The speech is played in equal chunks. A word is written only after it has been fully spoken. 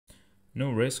No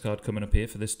race card coming up here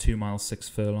for this 2 mile 6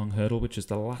 furlong hurdle, which is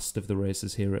the last of the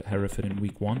races here at Hereford in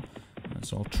week 1.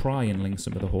 So I'll try and link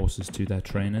some of the horses to their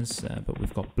trainers, but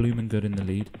we've got Bloomin' Good in the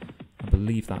lead. I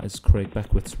believe that is Craig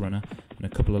Beckwith's runner, and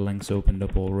a couple of lengths opened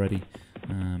up already,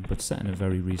 but setting a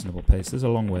very reasonable pace. There's a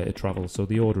long way to travel, so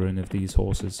the ordering of these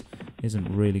horses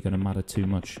isn't really going to matter too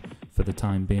much for the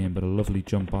time being, but a lovely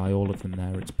jump by all of them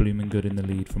there. It's Bloomin' Good in the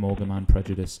lead from Orgaman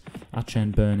Prejudice.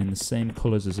 R10 Burn in the same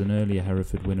colours as an earlier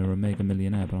Hereford winner, Omega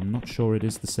Millionaire, but I'm not sure it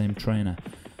is the same trainer.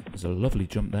 There's a lovely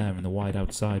jump there in the wide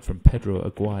outside from Pedro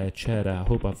Aguirre Cerda. I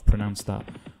hope I've pronounced that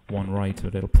one right,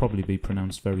 but it'll probably be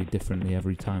pronounced very differently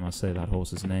every time I say that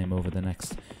horse's name over the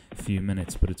next few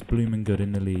minutes. But it's Bloomin' Good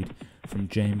in the lead from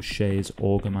James Shea's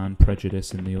Orgaman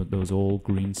Prejudice in those all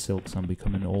green silks. I'm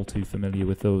becoming all too familiar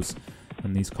with those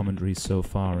and these commentaries so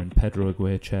far. And Pedro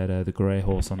Aguirre Cerda, the grey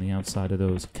horse on the outside of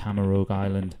those. Camarogue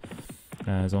Island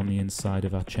is on the inside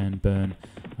of R10 Burn.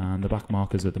 And the back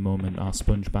markers at the moment are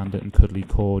Sponge Bandit and Cuddly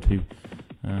Cord, who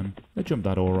they jumped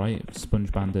that alright.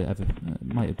 Sponge Bandit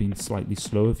might have been slightly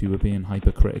slow if you were being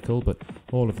hypercritical, but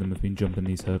all of them have been jumping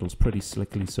these hurdles pretty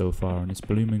slickly so far, and it's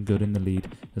Bloomin' Good in the lead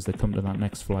as they come to that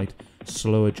next flight.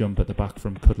 Slower jump at the back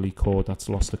from Cuddly Cord, that's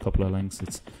lost a couple of lengths.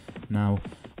 It's now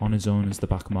on his own as the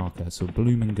back marker, so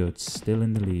Bloomin' Good still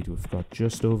in the lead. We've got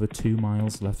just over 2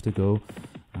 miles left to go,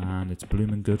 and it's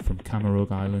Bloomin' Good from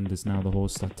Camarogue Island is now the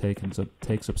horse that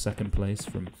takes up second place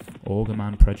from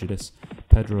Orgaman Prejudice.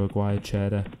 Pedro Aguirre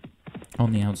Cerda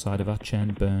on the outside of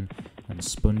R10 Burn, and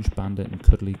Sponge Bandit and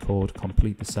Cuddly Cord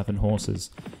complete the 7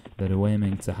 horses that are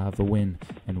aiming to have a win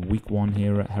in week 1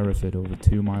 here at Hereford over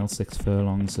 2 mile 6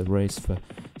 furlongs, a race for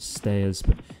stayers,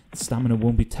 but stamina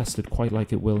won't be tested quite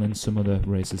like it will in some other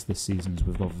races this season.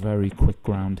 We've got very quick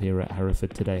ground here at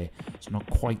Hereford today, so not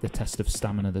quite the test of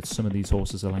stamina that some of these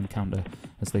horses will encounter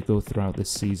as they go throughout this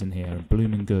season here. And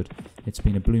Bloomin' Good, it's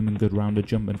been a Bloomin' Good rounder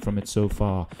jumping from it so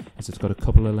far, as it's got a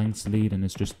couple of lengths lead and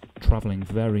is just travelling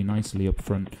very nicely up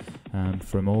front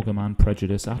from Orgaman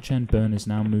Prejudice. R10 Burn is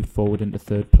now moved forward into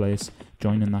 3rd place,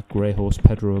 joining that grey horse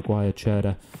Pedro Aguirre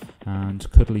Cerda, and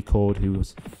Cuddly Cord, who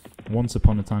was once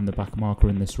upon a time the back marker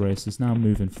in this race, is now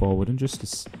moving forward and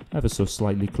just ever so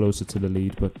slightly closer to the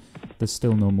lead, but there's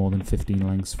still no more than 15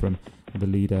 lengths from the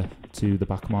leader to the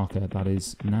back marker. That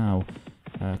is now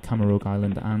Camarogue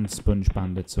Island and Sponge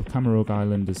Bandit. So Camarogue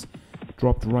Island has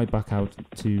dropped right back out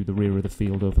to the rear of the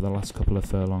field over the last couple of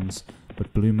furlongs,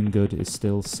 but Bloomin' Good is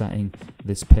still setting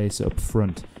this pace up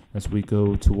front as we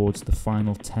go towards the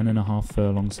final 10.5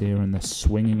 furlongs here, and they're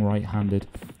swinging right-handed.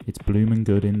 It's Bloomin'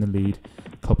 Good in the lead.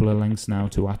 Couple of lengths now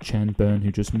to R10 Burn,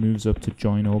 who just moves up to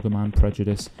join Orgaman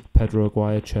Prejudice. Pedro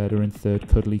Aguirre Cerda in 3rd.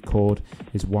 Cuddly Cord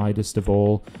is widest of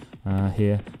all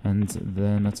here, and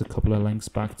then that's a couple of lengths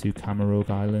back to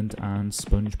Camarogue Island, and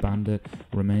Sponge Bandit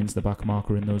remains the back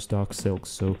marker in those dark silks.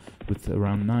 So with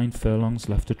around 9 furlongs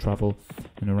left to travel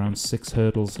and around 6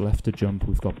 hurdles left to jump,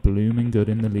 we've got Bloomin' Good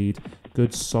in the lead.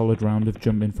 Good solid round of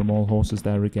jumping from all horses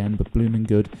there again, but Bloomin'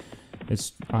 Good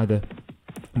is either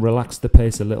relaxed the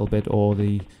pace a little bit, or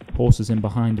the horses in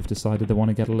behind have decided they want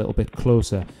to get a little bit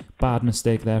closer. Bad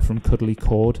mistake there from Cuddly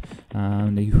Cord,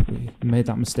 and he made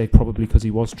that mistake probably because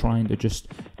he was trying to just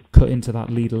cut into that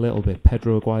lead a little bit.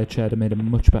 Pedro Aguirre Cerda made a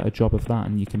much better job of that,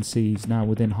 and you can see he's now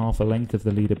within half a length of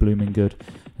the leader Bloomin' Good.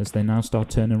 As they now start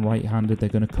turning right-handed, they're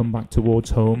going to come back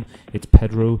towards home. It's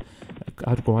Pedro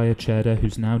Aguirre Cerda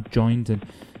who's now joined and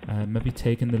maybe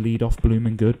taking the lead off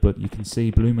Bloomin' Good, but you can see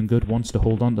Bloomin' Good wants to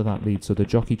hold on to that lead, so the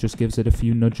jockey just gives it a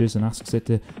few nudges and asks it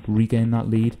to regain that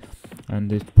lead,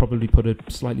 and it probably put a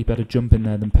slightly better jump in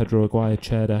there than Pedro Aguirre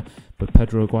Cerda, but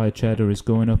Pedro Aguirre Cerda is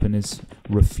going up and is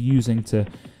refusing to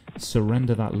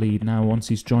surrender that lead. Now once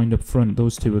he's joined up front,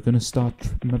 those two are going to start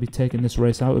maybe taking this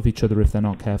race out of each other if they're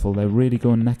not careful. They're really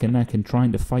going neck and neck and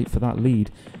trying to fight for that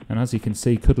lead, and as you can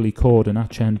see, Cuddly Cord and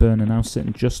R10 Burn are now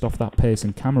sitting just off that pace,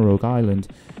 and Camarogue Island,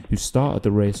 who started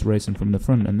the race racing from the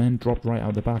front and then dropped right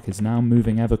out the back, is now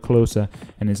moving ever closer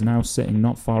and is now sitting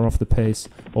not far off the pace,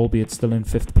 albeit still in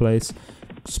 5th place.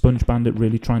 Sponge Bandit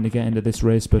really trying to get into this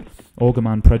race, but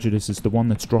Orgaman Prejudice is the one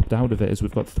that's dropped out of it, as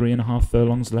we've got 3.5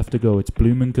 furlongs left to go. It's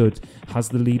Bloomin' Good has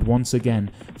the lead once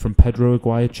again from Pedro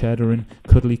Aguirre Cerda and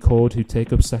Cuddly Cord, who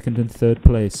take up 2nd and 3rd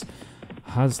place.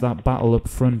 Has that battle up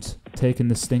front taking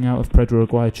the sting out of Pedro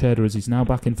Aguirre-Cheddar as he's now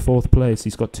back in 4th place.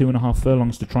 He's got 2.5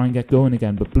 furlongs to try and get going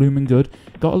again, but Bloomin' Good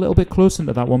got a little bit close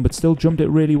into that one, but still jumped it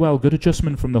really well. Good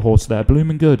adjustment from the horse there.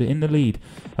 Bloomin' Good in the lead,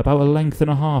 about a length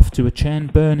and a half to a Chen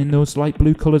Burn in those light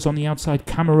blue colours on the outside.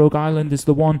 Camarogue Island is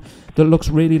the one that looks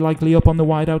really likely up on the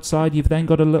wide outside. You've then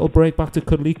got a little break back to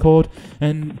Cuddly Cord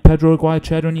and Pedro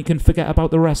Aguirre-Cheddar, and you can forget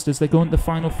about the rest as they go into the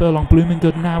final furlong. Bloomin'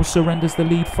 Good now surrenders the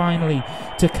lead finally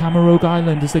to Camarogue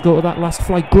Island as they go to that last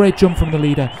flight. Great jump from the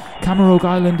leader. Camarogue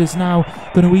Island is now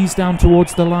going to ease down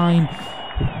towards the line.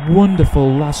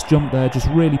 Wonderful last jump there, just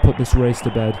really put this race to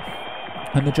bed.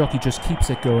 And the jockey just keeps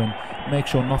it going, make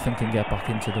sure nothing can get back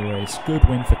into the race. Good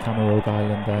win for Camarogue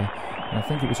Island there. And I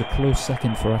think it was a close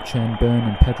second for Chen Burn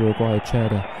and Pedro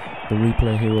Aguirre-Cheddar. The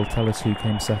replay here will tell us who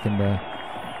came second there.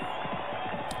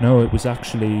 No, it was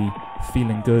actually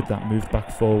Feeling Good that moved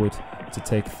back forward to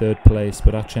take 3rd place,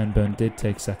 but Chen Burn did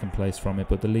take 2nd place from it.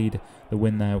 But the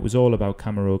win there, it was all about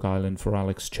Camarogue Island for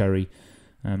Alex Cherry.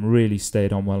 Really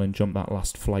stayed on well and jumped that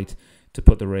last flight to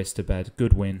put the race to bed.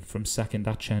 Good win from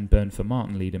 2nd Chen Burn for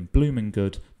Martin Leedham. Bloomin'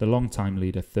 Good, the long-time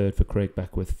leader. 3rd for Craig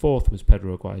Beckwith. 4th was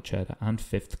Pedro Aguirre-Cheddar, and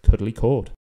 5th Cuddly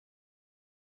Cord.